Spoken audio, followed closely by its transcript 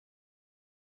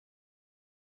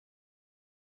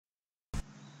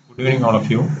Good evening, all of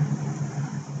you.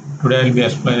 Today I'll be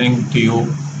explaining to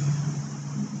you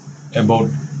about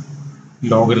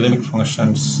logarithmic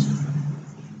functions,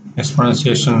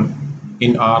 exponentiation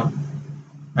in R,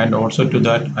 and also to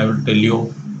that I will tell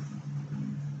you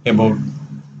about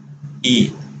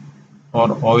E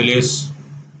or Euler's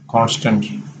constant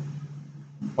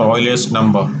or Euler's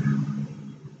number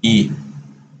E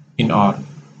in R.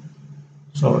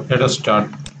 So let us start.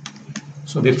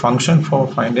 So the function for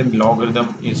finding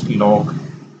logarithm is log.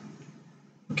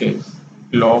 Okay,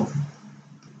 log,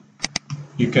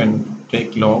 you can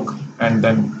take log and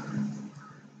then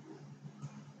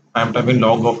I am typing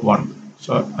log of 1.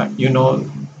 So you know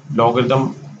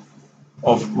logarithm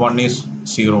of 1 is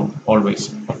 0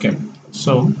 always. Okay,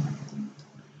 so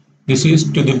this is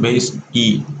to the base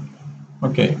e.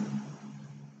 Okay,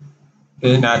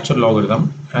 this is natural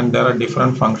logarithm, and there are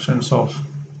different functions of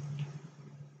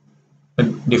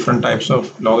different types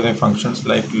of logarithm functions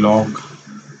like log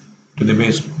to the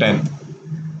base 10.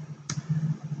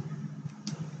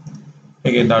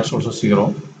 Again, that's also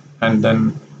 0, and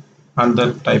then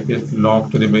another type is log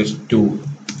to the base 2.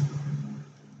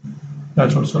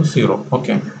 That's also 0.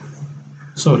 Okay,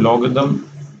 so logarithm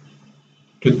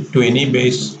to any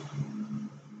base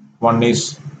 1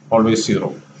 is always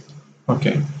 0.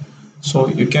 Okay, so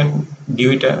you can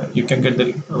give it a, you can get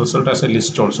the result as a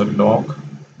list also, log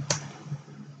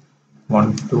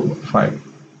 1 to 5.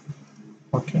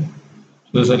 Okay,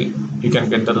 so you can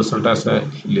get the result as a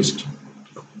list.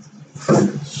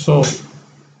 So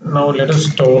now let us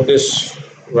store this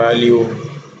value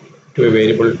to a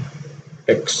variable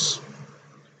x.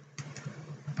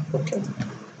 Okay,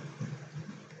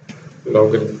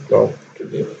 log to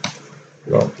the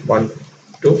log 1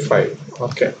 to 5.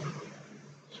 Okay,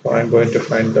 so I'm going to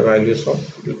find the values of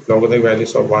logarithm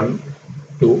values of 1,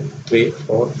 2, 3,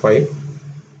 4, 5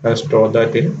 and store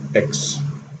that in x.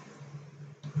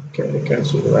 Okay, you can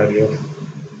see the value of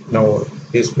now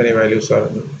these many values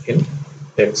are in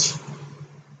x.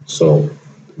 So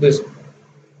this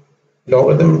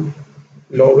logarithm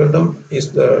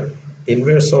is the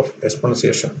inverse of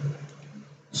exponentiation.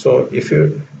 So if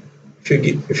you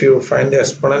find the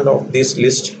exponent of this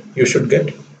list, you should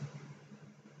get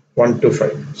 1 to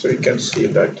 5. So you can see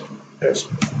that there's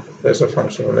a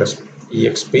function known as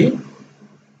exp,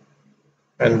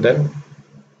 and then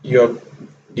you are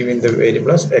giving the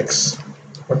variable as x.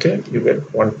 Okay, you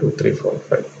get 1, 2, 3, 4,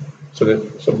 5. So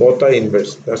both are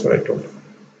inverse. That's what I told you.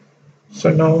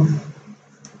 So now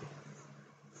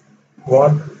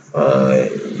what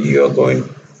you are going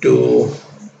to,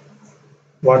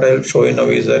 what I'll show you now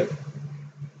is that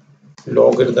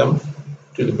logarithm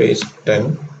to the base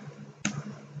 10,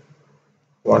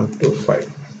 1 to 5.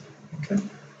 Okay,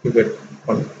 you get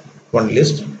one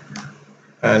list,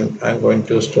 and I'm going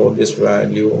to store this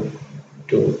value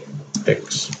to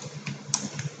x.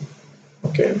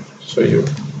 Okay, so you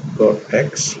got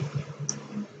x,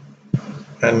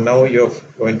 and now you're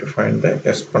going to find the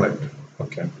exponent.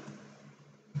 Okay,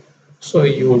 so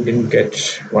you didn't get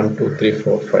 1, 2, 3,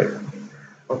 4, 5.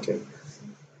 Okay,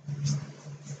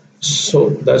 so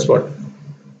that's what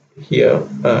here.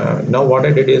 Now what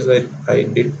I did is that I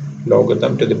did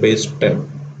logarithm to the base 10.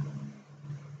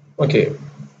 Okay,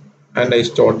 and I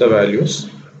stored the values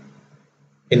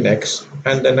in x,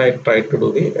 and then I tried to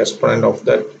do the exponent of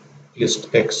that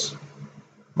list x,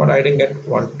 but I didn't get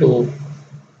 1 to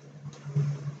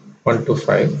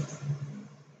 5,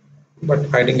 but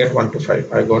I didn't get 1 to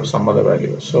 5. I got some other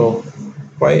value. So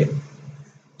why?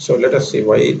 So let us see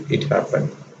why it happened.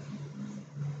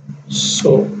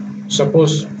 So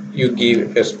suppose you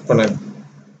give exponent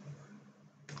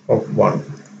of 1.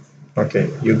 Okay,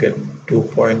 you get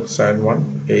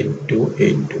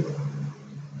 2.718282.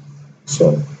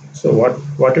 So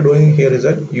what you're doing here is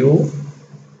that you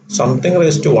something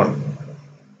raised to 1.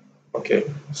 Okay,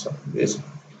 so this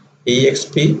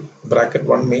exp bracket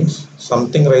 1 means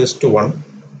something raised to 1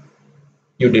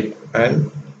 you did,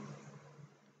 and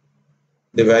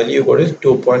the value you got is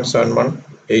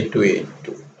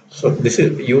 2.718282. So this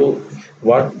is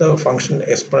what the function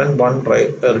exponent 1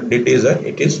 did is that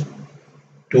it is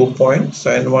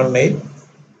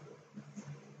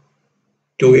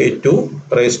 2.718282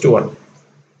 raised to 1.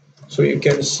 So you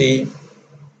can see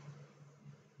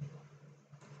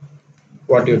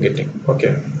what you're getting.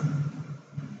 Okay,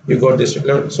 you got this.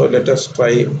 So let us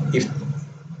try if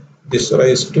this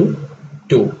raised to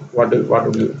 2. What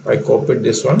would you? I copied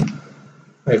this one,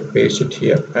 I paste it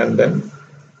here, and then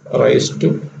raised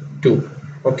to 2.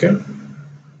 Okay,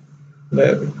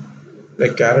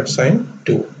 the caret sign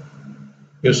 2.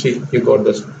 You see, you got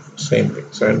the same thing,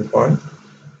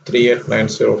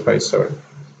 7.389057.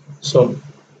 So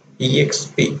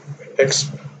exp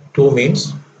x2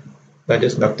 means that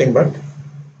is nothing but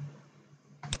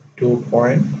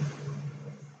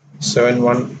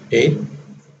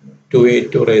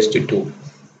 2.718282 raised to 2.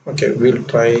 Okay, we'll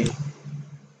try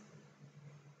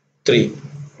 3.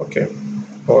 Okay,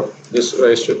 or this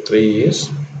raised to 3 is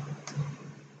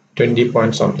 20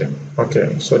 point something.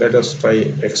 Okay, so let us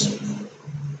try x,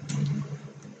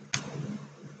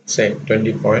 same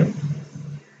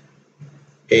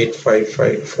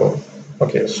 20.8554.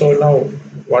 okay, so now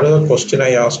what is the question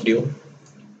I asked you?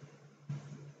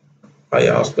 I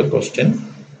asked the question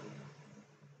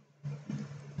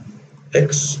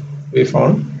x we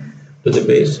found to the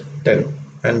base 10,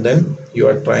 and then you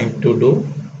are trying to do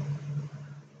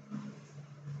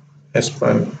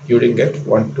exponent, you didn't get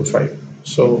 1 to 5.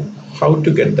 So how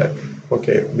to get that?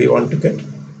 Okay, we want to get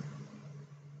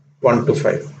 1 to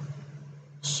 5.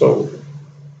 So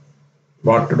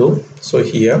what to do? So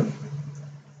here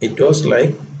it was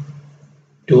like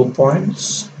 2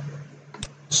 points,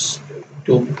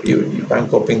 2, I'm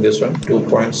copying this one,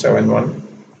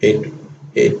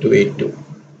 2.718282.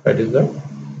 that is the,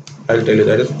 I'll tell you,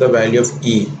 that is the value of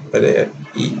E.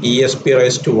 ESP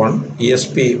raised to 1,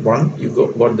 ESP 1, you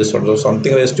got this one. So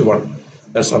something raised to 1,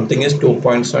 that something is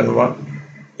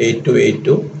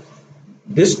 2.718282.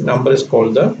 This number is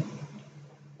called the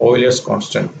Euler's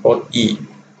constant, or E.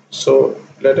 So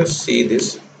let us see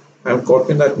this. I'm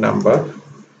copying that number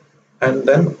and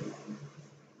then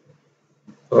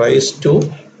raised to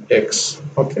x.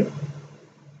 Okay,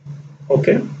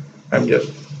 I'm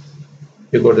just,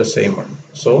 you got the same one.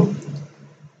 So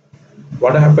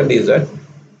what happened is that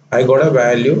I got a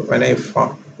value when I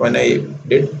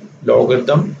did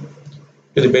logarithm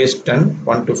to the base 10,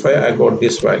 1 to 5, I got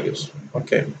these values.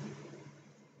 Okay,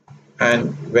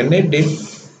 and when I did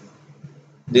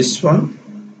this one,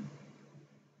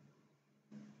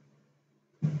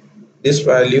 this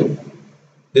value,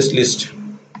 this list,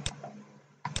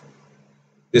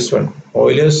 this one,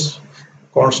 Euler's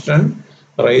constant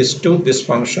raised to this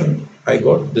function, I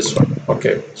got this one.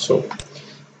 Okay, so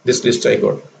this list I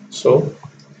got. So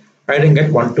I didn't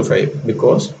get 1 to 5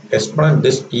 because exponent,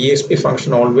 this exp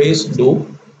function always do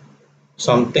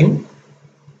something,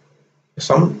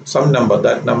 some number,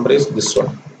 that number is this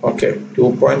one. Okay,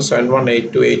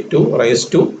 2.718282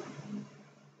 raised to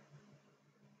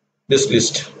this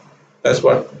list. That's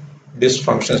what this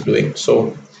function is doing.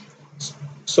 So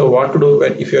what to do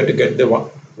when, if you have to get the 1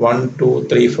 2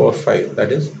 3 4 5,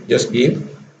 that is just give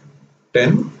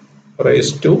 10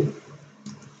 raised to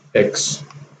x,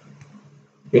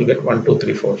 you'll get 1 2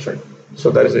 3 4 5. So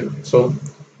that is it. So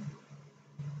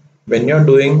when you're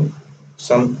doing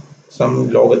some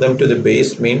logarithm to the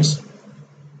base, means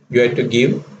you have to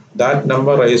give that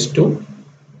number raised to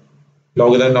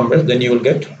logarithm numbers, then you will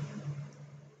get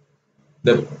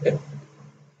the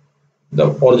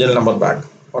original number back.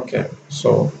 Okay,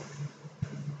 so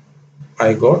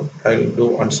I'll do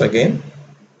once again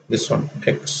this one,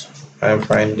 x, I am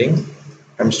finding,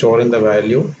 I'm storing the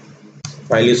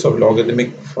values of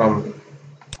logarithmic from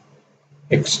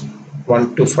x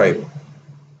 1 to 5.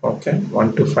 Okay,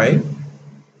 1 to 5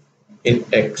 in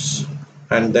x,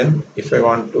 and then if I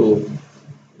want to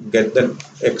get the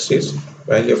x is,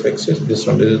 value of x is this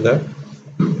one, this is the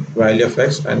value of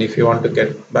x, and if you want to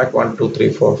get back 1 2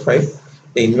 3 4 5,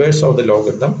 the inverse of the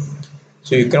logarithm,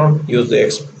 so you cannot use the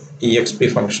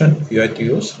exp function, you have to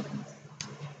use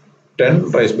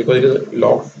 10 raised, because it is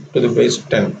log to the base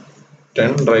 10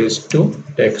 raised to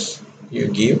x,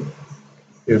 you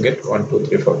get 1 2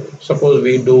 3 4. Suppose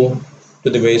we do to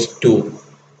the base 2.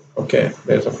 Okay,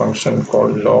 there's a function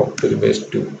called log to the base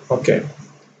 2. Okay,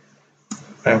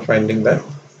 I'm finding that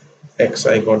x,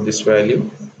 I got this value.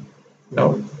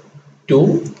 Now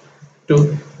 2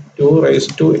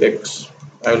 raised to x,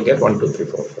 I will get 1 2 3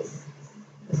 4 5.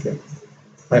 Okay,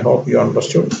 I hope you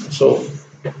understood.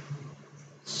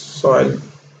 So I'll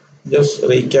just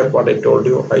recap what I told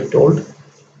you. I told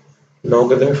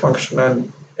logarithmic function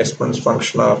and exponent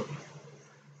function are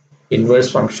inverse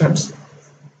functions.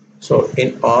 So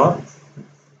in R,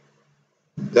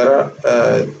 there are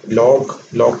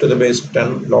log to the base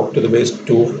 10, log to the base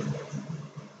 2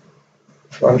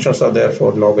 functions are there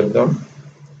for logarithm.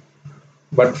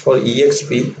 But for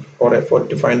exp, or for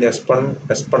to find the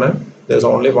exponent, there's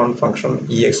only one function,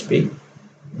 exp,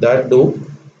 that do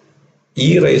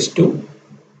e raised to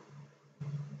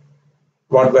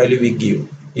what value we give,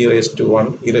 e raised to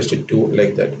 1, e raised to 2,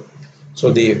 like that.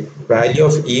 So the value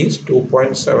of e is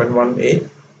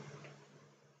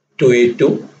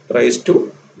 2.718282 raised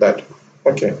to that.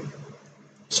 Okay,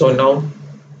 so now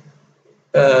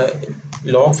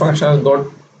log function has got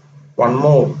one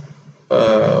more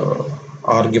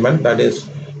argument, that is,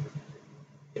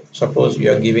 suppose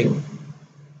you are giving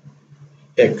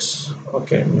x.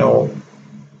 Okay, now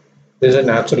this is a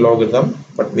natural logarithm,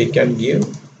 but we can give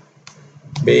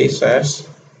base as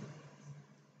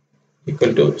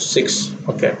equal to 6.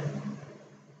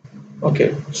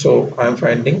 Okay, so I'm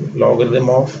finding logarithm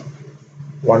of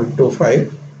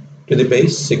 125 to the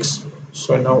base 6.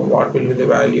 So now what will be the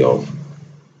value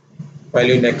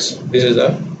in x? This is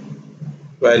the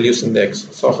values in the x.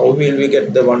 So how will we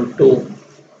get the 1 2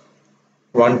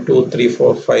 3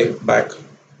 4 5 back?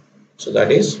 So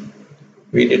that is,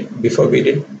 we did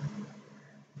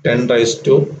 10 raised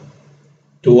to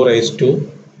 2 raised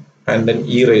to and then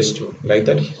e raised to, like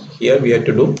that. Here we have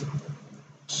to do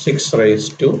 6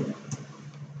 raised to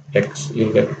x.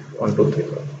 You'll get 1 2 3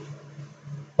 4.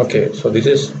 Okay, so this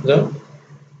is the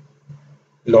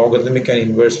logarithmic and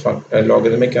inverse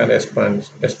logarithmic and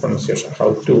exponentiation,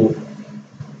 how to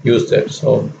use that.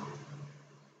 So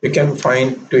we can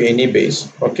find to any base.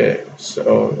 Okay,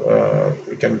 so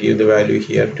we can give the value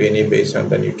here to any base and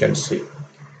then you can see.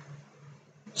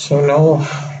 So now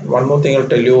one more thing I'll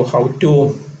tell you, how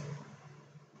to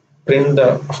get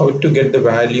the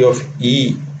value of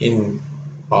e in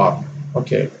R.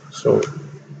 Okay, so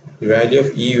the value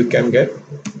of e you can get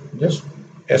just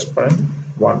exponent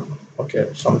 1.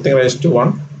 Okay, something raised to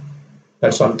 1,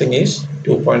 that something is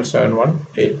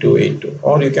 2.718282,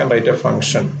 or you can write a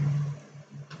function.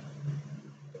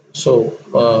 So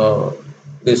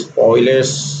this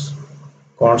Euler's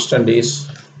constant is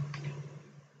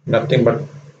nothing but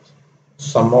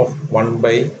sum of 1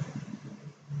 by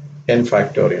n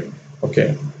factorial.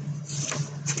 Okay,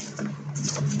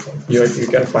 you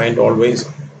can find always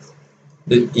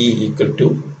the e equal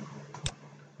to,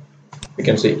 you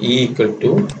can say e equal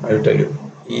to, I will tell you,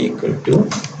 e equal to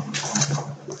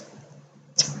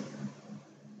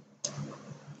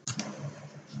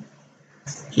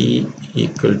e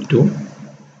equal to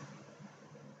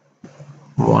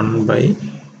 1 by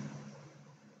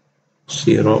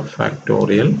 0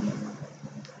 factorial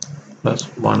plus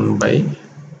 1 by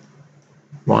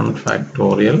 1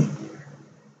 factorial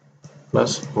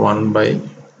plus 1 by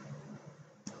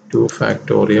 2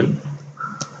 factorial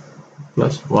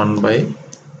plus 1 by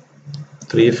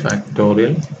 3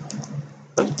 factorial,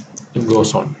 it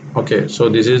goes on. Okay, so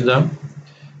this is the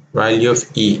value of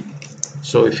e.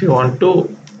 So if you want to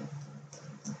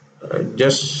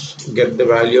just get the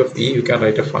value of e, you can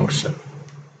write a function.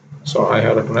 So I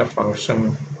have written a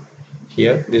function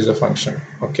here. This is a function.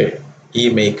 Okay, e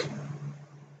make.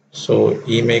 So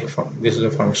e make, this is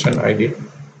a function I did,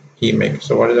 e make.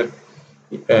 So what is that?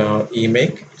 E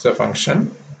make, it's a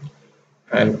function,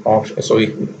 and option. So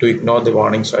to ignore the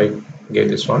warnings, I gave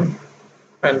this one,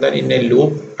 and then in a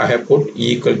loop I have put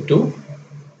e equal to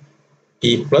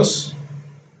e plus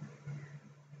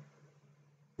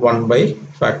 1 by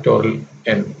factorial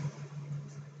n.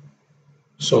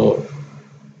 So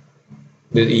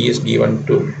the e is given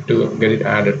to get it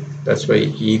added. That's why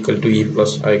e equal to e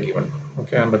plus I given.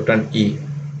 Okay, and return e.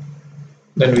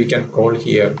 Then we can call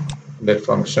here that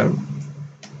function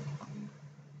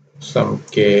sum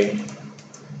k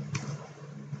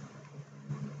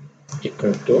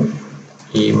equal to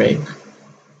e make.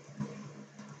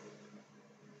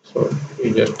 So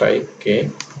you just type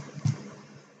k,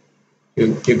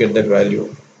 you get that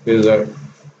value. This is a,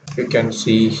 you can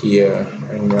see here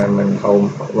environment, how,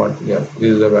 what, yeah,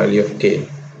 this is the value of k.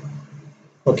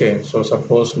 Okay, so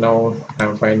suppose now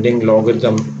I'm finding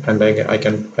logarithm, and I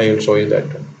will show you that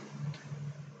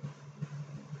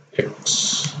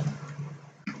x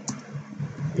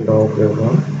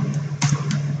logarithm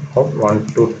of 1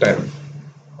 to 10.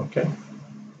 Okay,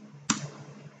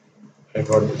 I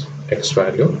got this x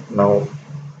value. Now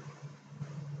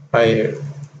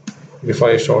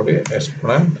before I showed you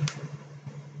exponent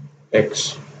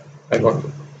x, I got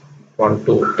 1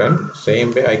 to 10.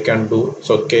 Same way I can do,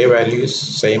 so k value is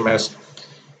same as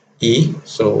e,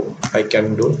 so I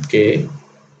can do k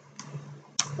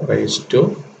raised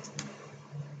to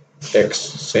x,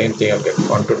 same thing, I'll get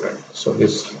 1 to 10. So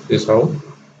this is how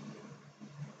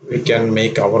we can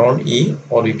make our own e,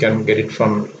 or you can get it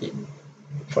from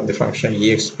the function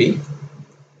exp,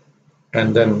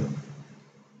 and then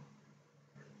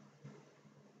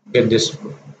get this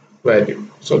value.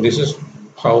 So this is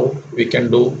how we can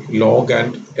do log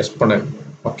and exponent.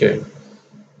 Okay,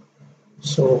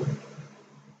 so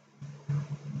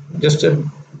just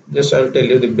I'll tell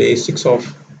you the basics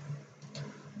of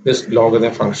this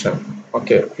logarithm function.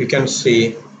 Okay, you can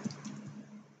see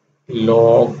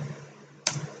log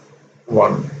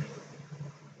 1,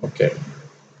 okay,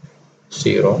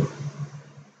 0,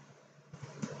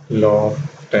 log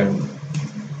 10,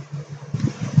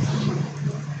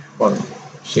 1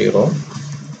 0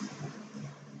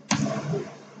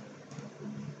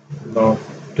 log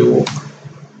 2.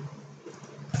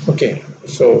 Okay,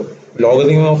 so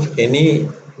logarithm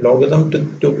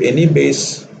to any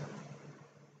base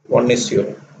 1 is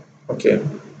 0. Okay,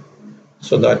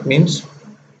 so that means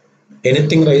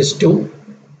anything raised to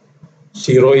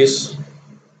 0 is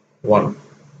 1.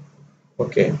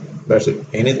 Okay, that's it.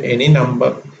 Any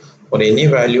number or any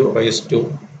value raised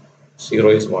to 0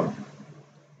 is 1.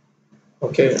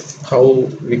 Okay, how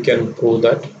we can prove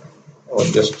that? Or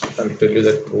just I'll tell you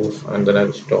that proof and then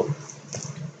I'll stop.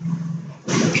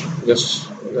 Just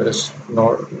that is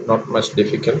not much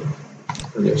difficult.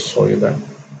 I'll just show you that.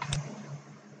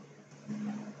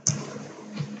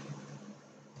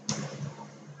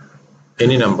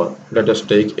 Any number, let us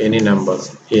take any number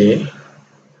a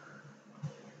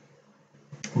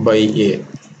by a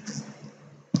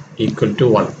equal to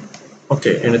 1.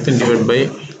 Okay, anything divided by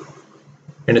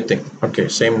anything. Okay,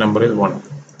 same number is 1.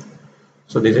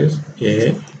 So this is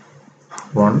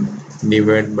a1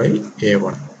 divided by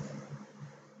a1.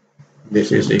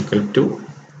 This is equal to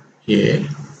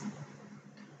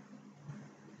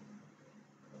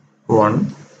a1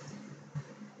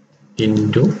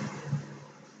 into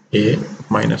a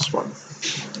minus 1.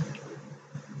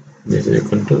 This is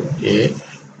equal to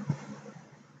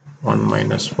a1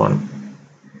 minus 1.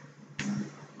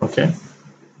 Okay,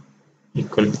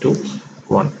 equal to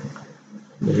 1.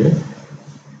 This is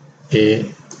a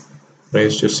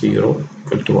raised to 0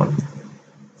 equal to 1.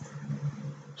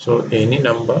 So any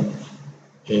number,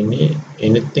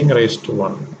 anything raised to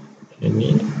 1,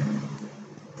 any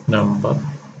number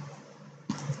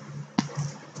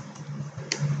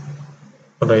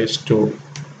raised to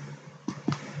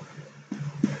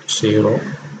 0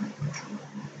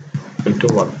 equal to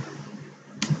 1.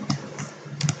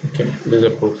 Okay, this is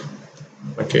a proof.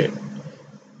 Okay,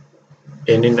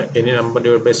 any number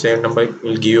divided by same number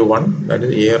will give you 1. That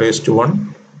is a raised to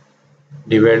 1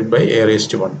 divided by a raised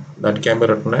to 1. That can be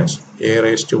written as a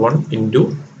raised to 1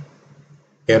 into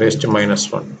a raised to minus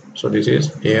 1. So this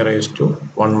is a raised to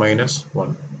 1 minus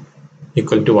 1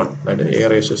 equal to 1. That is a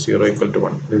raised to 0 equal to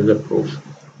 1. This is the proof.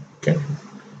 Okay,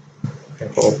 I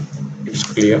hope it's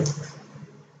clear.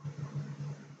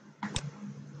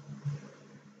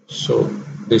 So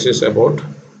this is about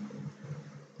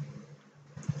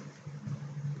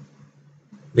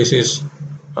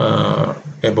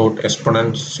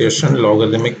exponentiation,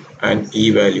 logarithmic and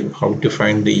e-value. How to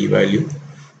find the e-value?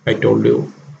 I told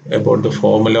you about the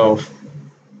formula of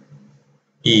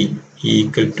e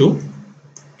equal to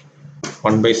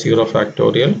 1 by 0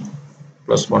 factorial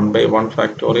plus 1 by 1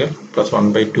 factorial plus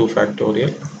 1 by 2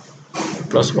 factorial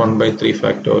plus 1 by 3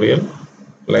 factorial,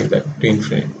 like that to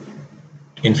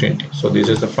infinity. So this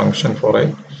is the function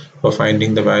for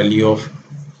finding the value of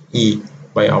e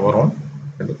by our own.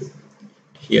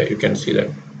 Here you can see that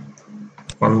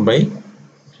 1 by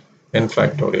n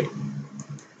factorial.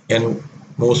 N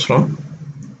moves from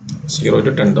 0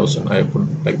 to 10,000. I put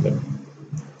like that.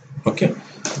 Okay,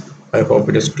 I hope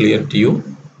it is clear to you.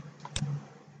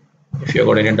 If you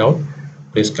got any doubt,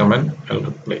 please comment. I'll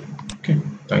reply. Okay,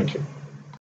 thank you.